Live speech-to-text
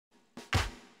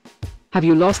Have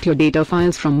you lost your data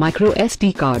files from micro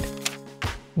SD card?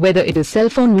 Whether it is cell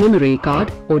phone memory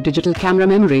card, or digital camera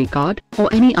memory card,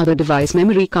 or any other device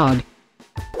memory card,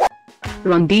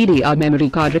 run DDR memory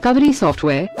card recovery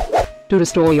software to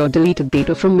restore your deleted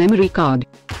data from memory card.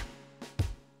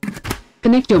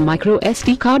 Connect your micro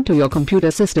SD card to your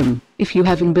computer system. If you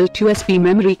have inbuilt USB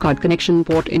memory card connection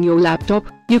port in your laptop,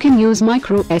 you can use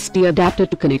micro SD adapter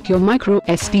to connect your micro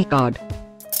SD card.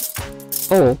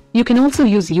 Or, you can also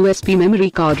use USB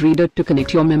memory card reader to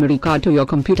connect your memory card to your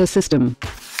computer system.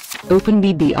 Open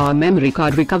DDR memory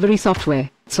card recovery software.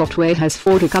 Software has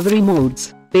 4 recovery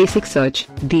modes: basic search,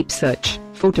 deep search,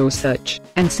 photo search,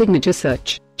 and signature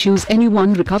search. Choose any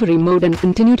one recovery mode and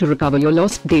continue to recover your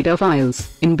lost data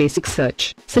files. In basic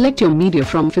search, select your media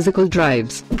from physical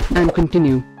drives and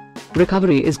continue.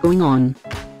 Recovery is going on.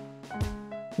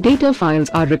 Data files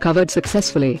are recovered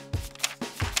successfully.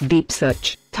 Deep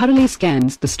search thoroughly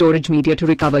scans the storage media to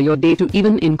recover your data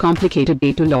even in complicated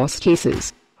data loss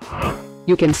cases.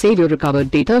 You can save your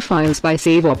recovered data files by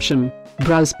Save option.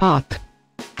 Browse path.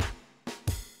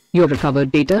 Your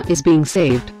recovered data is being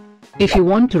saved. If you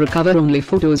want to recover only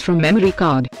photos from memory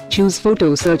card, choose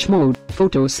Photo Search mode.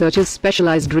 Photo Search is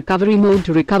specialized recovery mode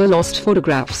to recover lost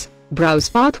photographs. Browse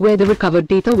path where the recovered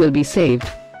data will be saved,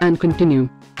 and continue.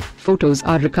 Photos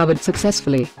are recovered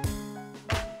successfully.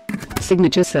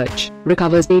 Signature Search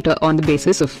recovers data on the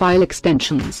basis of file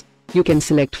extensions. You can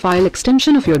select file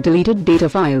extension of your deleted data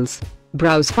files.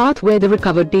 Browse path where the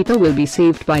recovered data will be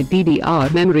saved by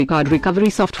DDR memory card recovery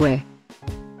software.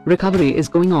 Recovery is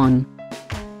going on.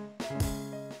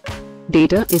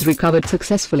 Data is recovered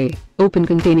successfully. Open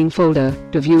containing folder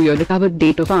to view your recovered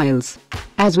data files,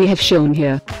 as we have shown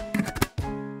here.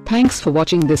 Thanks for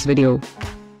watching this video.